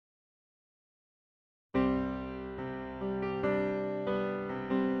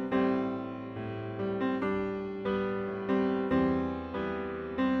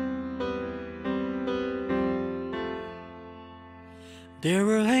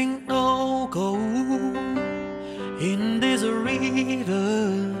There ain't no gold in this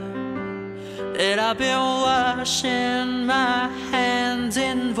river that I've been washing my hands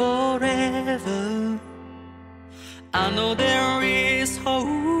in forever. I know there is hope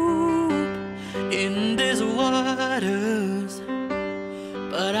in these waters,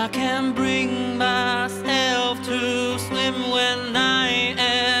 but I can't bring myself to swim when I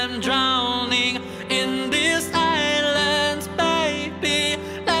am drowning in these islands, baby.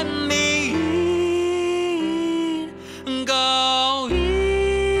 Let me go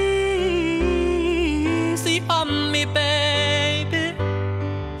easy on me, baby.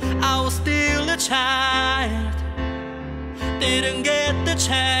 I was still a child, didn't get the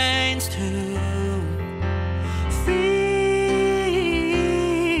chance to feel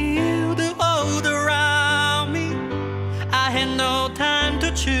the world around me. I had no time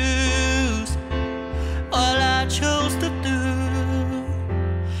to choose what I chose to do.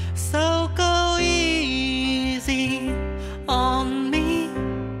 So go easy on me.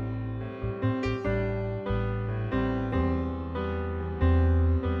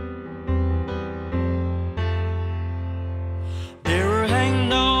 There ain't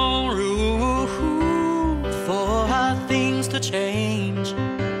no room for our things to change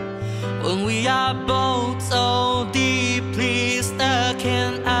when we are both so deeply stuck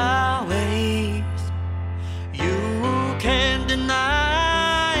in our ways. You can't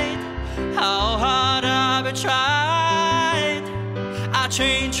deny how hard I've tried. I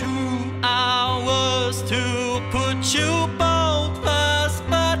changed who I was to put you both first,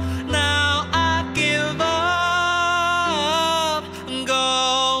 but now I give up.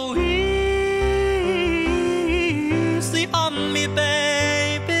 Go easy on me,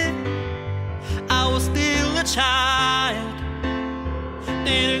 baby. I was still a child,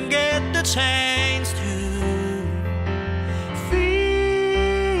 didn't get the chance to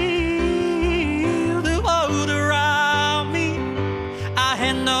feel the world around me. I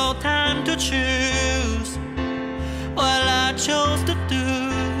had no time to choose what I chose to do.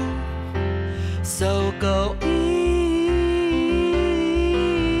 So go easy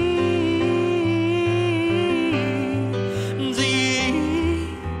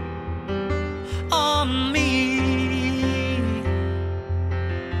on me.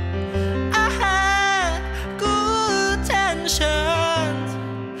 I had good intentions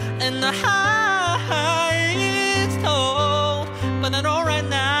and the highest told, but I know right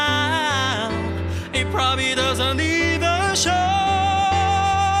now it probably doesn't even show.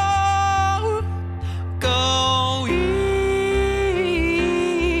 Go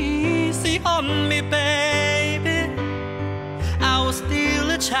easy on me, baby. I was still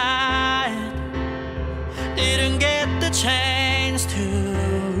a child, didn't get the chance to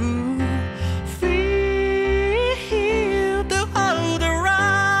feel the world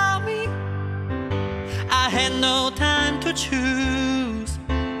around me. I had no time to choose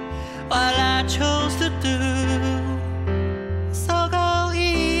what I chose to do.